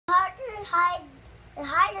you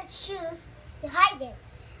hide the shoes, you hide it.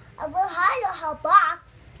 I will hide her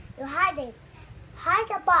box, you hide it. Hide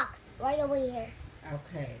the box right over here.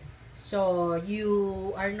 Okay. So,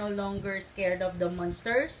 you are no longer scared of the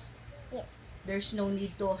monsters? Yes. There's no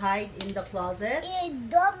need to hide in the closet? You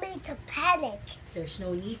don't need to panic. There's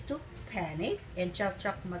no need to panic, and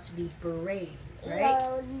Chuck must be brave, right?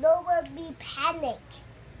 No, no one be panic.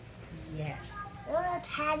 Yes. No one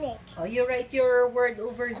panic. Oh, you write your word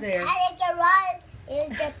over there. Panic and run.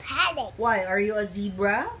 You just panic. Why? Are you a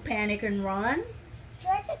zebra? Panic and run?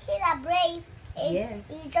 Just a kid are brave. And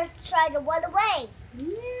Yes. you just try to run away.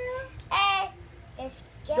 Yeah. And it's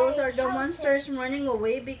scary. Those are the counting. monsters running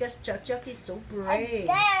away because Chuck is so And brave.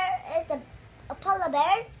 there is a polar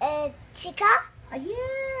bear and chica. Ah,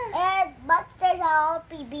 yeah. And monsters are all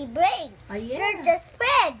be brave. Ah, yeah. They're just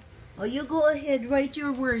friends. Oh, you go ahead. Write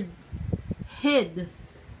your word. Hid.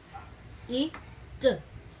 Eat.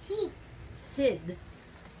 He Hid.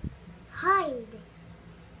 hide.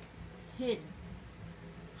 Hid.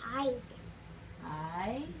 Hide.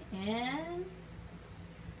 I and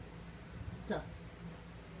the.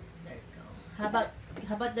 There you go.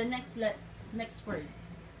 How about the next word?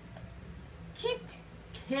 Kid.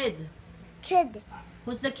 Kid. Kid.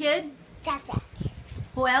 Who's the kid? Jack.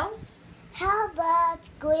 Who else? How about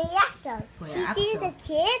Kuya Axel? Kuya She sees Axel. a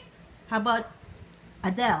kid? How about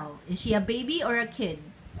Adele? Is she a baby or a kid?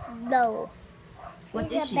 No. What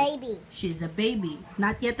She's is she? a baby. She's a baby.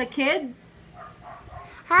 Not yet a kid?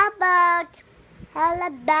 How about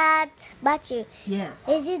you? Yes.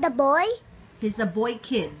 Is he the boy? He's a boy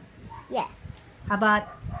kid. Yeah. How about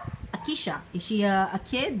Akisha? Is she a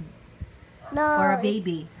kid No. or a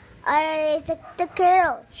baby? It's the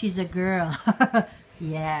girl. She's a girl.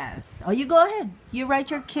 Yes. Oh, you go ahead. You write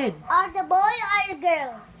your kid. Or the boy or the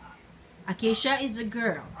girl. Akisha is a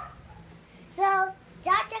girl. So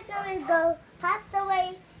Jack will go past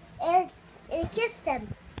away and kiss them.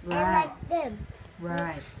 And Right. like them.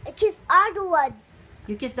 Right. And kiss other ones.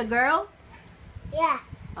 You kiss the girl? Yeah.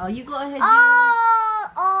 Oh, you go ahead.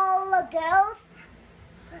 All the girls.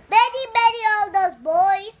 Many all those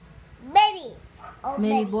boys. Many. Oh,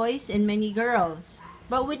 Many boys and many girls.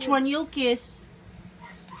 But which one you'll kiss?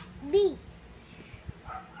 Me.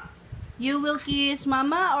 You will kiss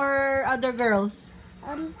Mama or other girls?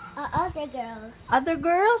 Other girls. Other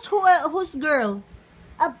girls? Who's girl?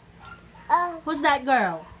 Who's that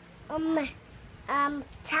girl?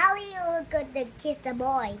 Tally you gonna kiss the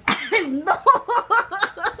boy. No.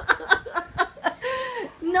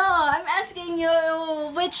 No, I'm asking you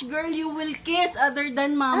which girl you will kiss other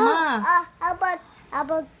than Mama. How about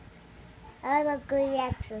Kuya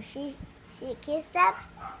Axel? She kissed them?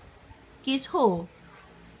 Kiss who?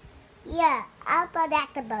 Yeah,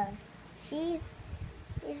 unpredictable. She's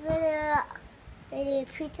really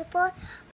beautiful.